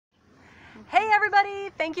Hey everybody,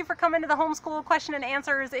 thank you for coming to the homeschool question and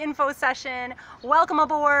answers info session. Welcome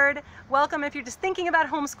aboard. Welcome if you're just thinking about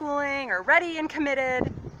homeschooling or ready and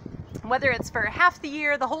committed, whether it's for half the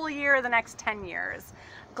year, the whole year, or the next 10 years.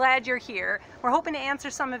 Glad you're here. We're hoping to answer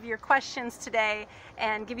some of your questions today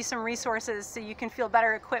and give you some resources so you can feel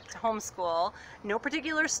better equipped to homeschool. No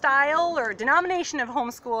particular style or denomination of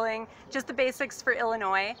homeschooling, just the basics for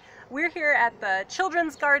Illinois. We're here at the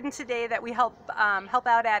Children's Garden today that we help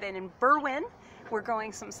out at in Berwyn. We're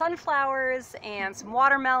growing some sunflowers and some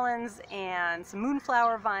watermelons and some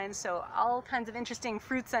moonflower vines, so all kinds of interesting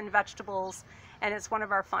fruits and vegetables, and it's one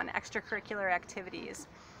of our fun extracurricular activities.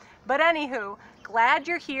 But anywho, glad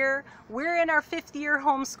you're here. We're in our 5th year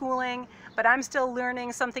homeschooling, but I'm still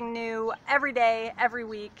learning something new every day, every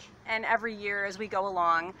week, and every year as we go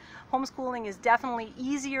along. Homeschooling is definitely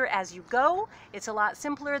easier as you go. It's a lot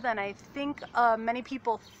simpler than I think many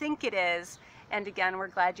people think it is. And again, we're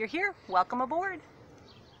glad you're here. Welcome aboard.